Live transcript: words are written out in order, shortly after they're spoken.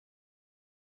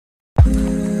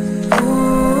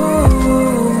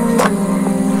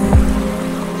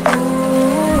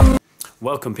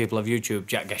Welcome people of YouTube,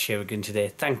 Jack Gash here again today.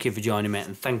 Thank you for joining me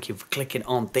and thank you for clicking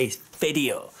on this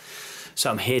video. So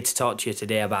I'm here to talk to you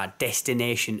today about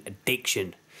destination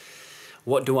addiction.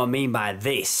 What do I mean by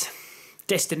this?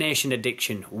 Destination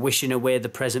addiction, wishing away the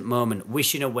present moment,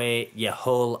 wishing away your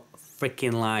whole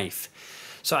freaking life.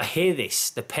 So I hear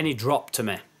this, the penny dropped to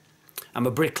me. I'm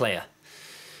a bricklayer,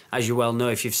 as you well know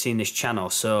if you've seen this channel,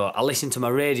 so I listen to my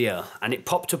radio and it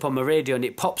popped up on my radio and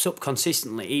it pops up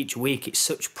consistently each week. It's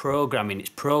such programming, it's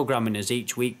programming us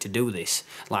each week to do this.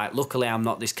 Like, luckily I'm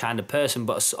not this kind of person,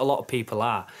 but a lot of people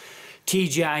are.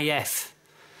 TGIF,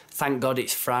 thank God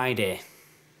it's Friday.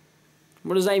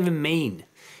 What does that even mean?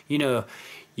 You know,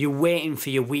 you're waiting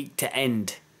for your week to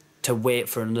end to wait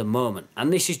for another moment.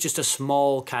 And this is just a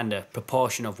small kind of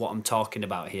proportion of what I'm talking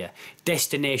about here.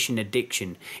 Destination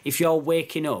addiction. If you're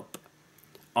waking up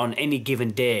on any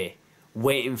given day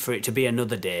waiting for it to be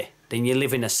another day, then you're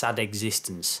living a sad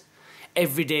existence.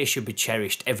 Every day should be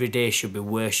cherished, every day should be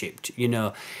worshipped. You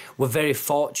know, we're very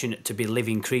fortunate to be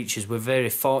living creatures, we're very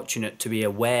fortunate to be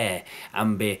aware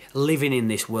and be living in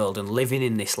this world and living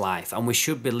in this life, and we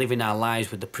should be living our lives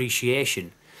with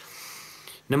appreciation.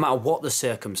 No matter what the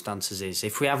circumstances is,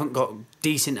 if we haven't got a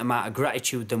decent amount of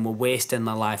gratitude, then we're wasting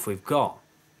the life we've got.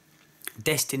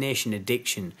 Destination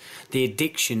addiction, the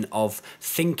addiction of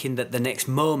thinking that the next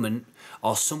moment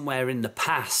or somewhere in the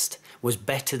past was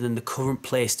better than the current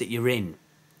place that you're in.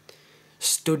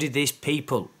 Study this,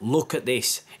 people. Look at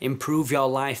this. Improve your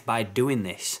life by doing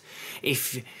this.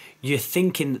 If you're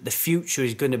thinking that the future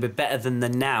is going to be better than the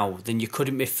now, then you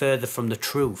couldn't be further from the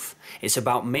truth. It's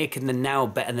about making the now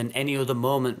better than any other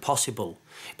moment possible,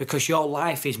 because your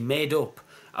life is made up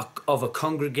of a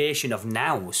congregation of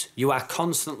nows. You are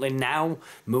constantly now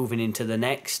moving into the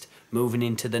next, moving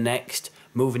into the next,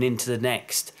 moving into the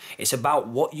next. It's about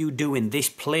what you do in this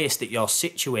place that you're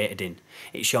situated in.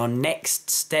 It's your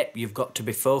next step you've got to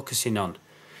be focusing on.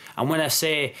 And when I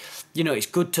say, you know, it's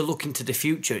good to look into the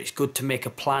future, it's good to make a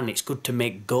plan, it's good to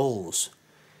make goals.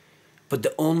 But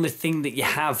the only thing that you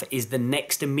have is the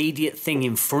next immediate thing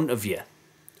in front of you.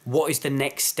 What is the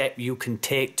next step you can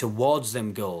take towards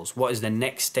them goals? What is the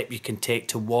next step you can take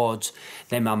towards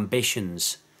them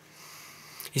ambitions?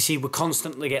 You see, we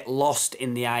constantly get lost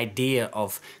in the idea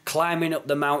of climbing up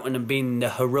the mountain and being the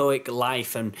heroic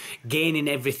life and gaining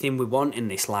everything we want in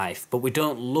this life, but we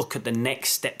don't look at the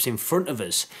next steps in front of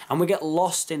us, and we get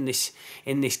lost in this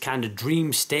kind of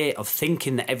dream state of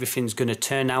thinking that everything's going to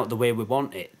turn out the way we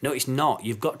want it. No, it's not.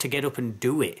 You've got to get up and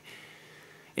do it.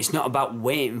 It's not about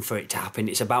waiting for it to happen,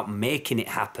 it's about making it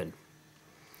happen.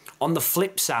 On the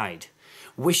flip side,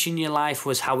 wishing your life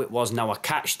was how it was. Now, I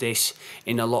catch this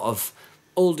in a lot of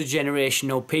older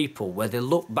generational people where they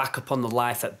look back upon the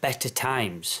life at better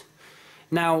times.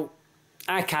 Now,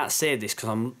 I can't say this because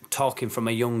I'm talking from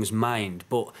a young's mind,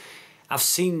 but I've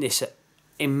seen this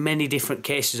in many different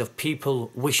cases of people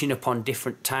wishing upon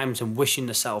different times and wishing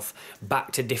themselves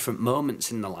back to different moments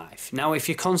in their life. Now, if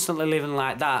you're constantly living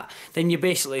like that, then you're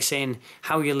basically saying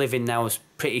how you're living now is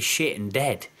pretty shit and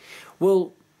dead.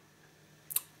 Well,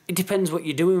 it depends what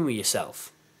you're doing with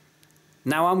yourself.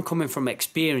 Now, I'm coming from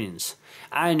experience.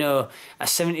 I know a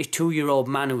 72-year-old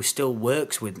man who still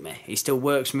works with me. He still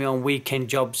works with me on weekend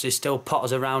jobs. He still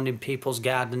potters around in people's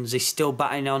gardens. He's still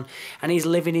batting on. And he's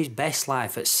living his best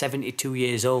life at 72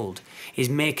 years old. He's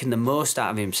making the most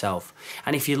out of himself.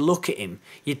 And if you look at him,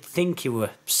 you'd think he were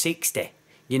 60.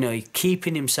 You know, he's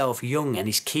keeping himself young and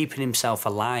he's keeping himself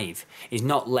alive. He's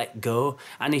not let go,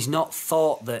 and he's not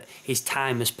thought that his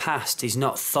time has passed. He's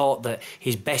not thought that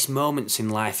his best moments in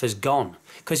life has gone,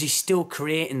 because he's still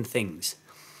creating things.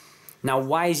 Now,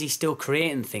 why is he still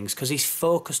creating things? Because he's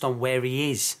focused on where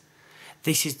he is.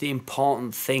 This is the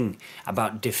important thing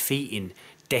about defeating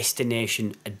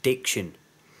destination addiction.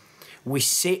 We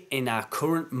sit in our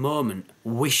current moment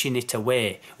wishing it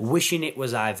away, wishing it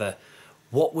was either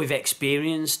what we've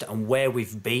experienced and where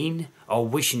we've been, or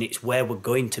wishing it's where we're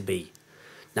going to be.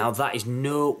 Now, that is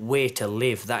no way to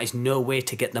live. That is no way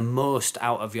to get the most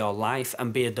out of your life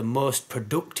and be the most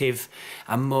productive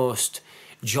and most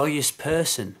joyous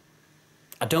person.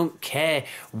 I don't care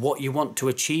what you want to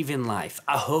achieve in life.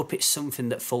 I hope it's something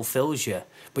that fulfills you,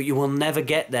 but you will never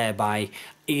get there by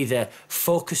either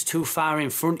focus too far in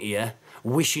front of you,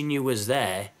 wishing you was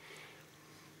there,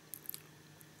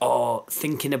 or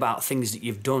thinking about things that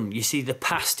you've done. You see, the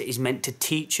past is meant to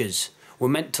teach us. We're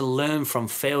meant to learn from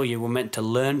failure, we're meant to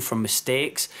learn from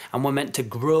mistakes, and we're meant to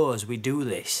grow as we do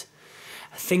this.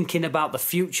 Thinking about the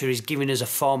future is giving us a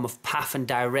form of path and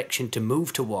direction to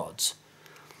move towards.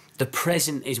 The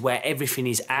present is where everything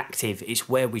is active. It's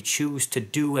where we choose to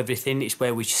do everything. It's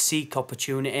where we seek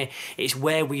opportunity. It's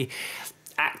where we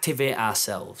activate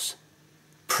ourselves.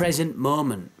 present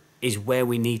moment is where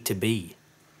we need to be.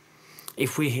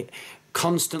 If we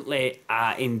constantly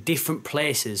are in different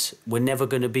places, we're never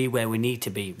going to be where we need to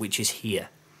be, which is here.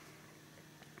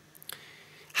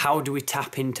 How do we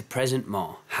tap into present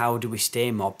more? How do we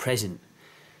stay more present?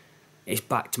 It's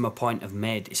back to my point I've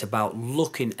made. It's about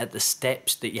looking at the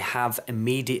steps that you have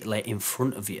immediately in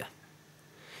front of you.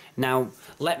 Now,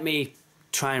 let me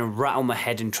try and rattle my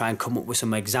head and try and come up with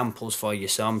some examples for you.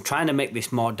 So I'm trying to make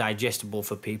this more digestible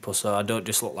for people so I don't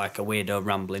just look like a weirdo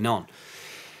rambling on.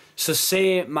 So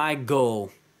say my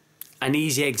goal, an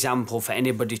easy example for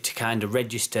anybody to kind of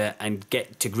register and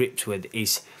get to grips with,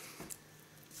 is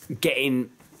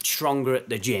getting stronger at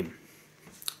the gym.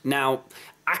 Now,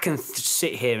 I can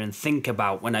sit here and think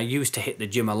about when I used to hit the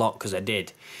gym a lot, because I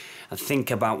did, and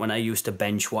think about when I used to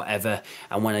bench whatever,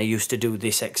 and when I used to do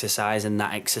this exercise and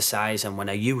that exercise, and when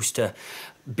I used to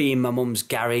be in my mum's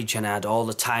garage and I had all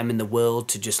the time in the world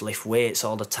to just lift weights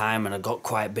all the time, and I got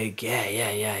quite big. Yeah.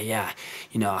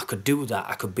 You know, I could do that.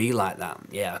 I could be like that.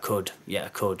 Yeah, I could.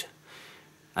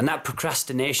 And that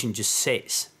procrastination just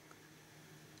sits.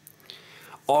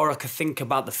 Or I could think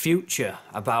about the future,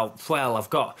 about, well, I've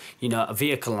got, you know, a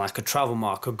vehicle and I could travel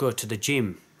more, I could go to the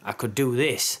gym, I could do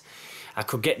this. I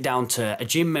could get down to a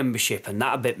gym membership and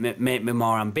that a bit make me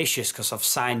more ambitious because I've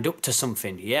signed up to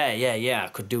something. Yeah, I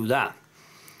could do that.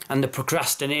 And the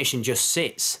procrastination just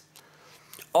sits.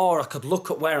 Or I could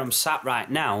look at where I'm sat right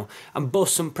now and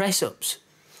bust some press-ups.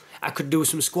 I could do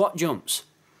some squat jumps.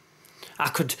 I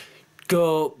could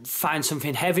go find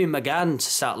something heavy in my garden to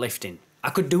start lifting. I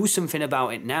could do something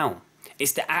about it now.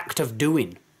 It's the act of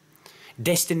doing.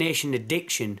 Destination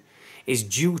addiction is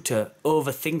due to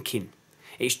overthinking.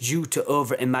 It's due to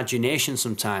over-imagination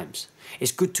sometimes.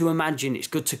 It's good to imagine, it's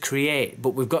good to create,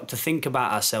 but we've got to think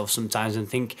about ourselves sometimes and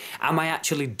think, am I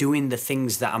actually doing the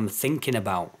things that I'm thinking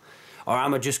about? Or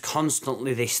am I just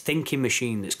constantly this thinking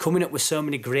machine that's coming up with so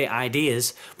many great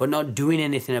ideas, but not doing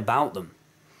anything about them?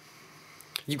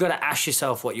 You've got to ask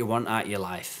yourself what you want out of your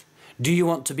life. Do you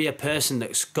want to be a person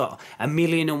that's got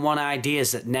 1,000,001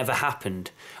 ideas that never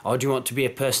happened? Or do you want to be a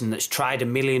person that's tried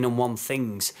 1,000,001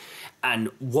 things and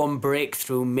one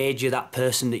breakthrough made you that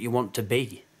person that you want to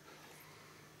be?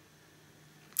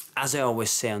 As I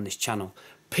always say on this channel,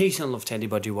 peace and love to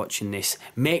anybody watching this.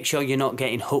 Make sure you're not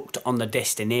getting hooked on the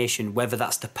destination, whether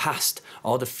that's the past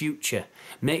or the future.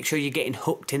 Make sure you're getting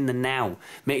hooked in the now.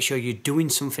 Make sure you're doing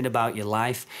something about your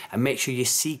life, and make sure you're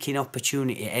seeking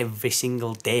opportunity every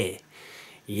single day.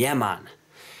 Yeah, man.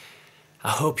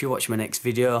 I hope you watch my next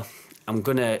video. I'm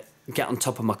going to get on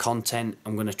top of my content.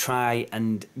 I'm going to try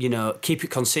and, you know, keep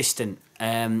it consistent.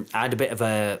 I had a bit of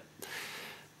a,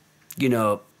 you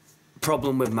know,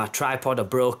 problem with my tripod. I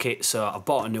broke it, so I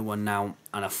bought a new one now,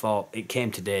 and I thought it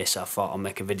came today, so I thought I'll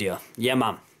make a video. Yeah,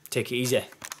 man. Take it easy.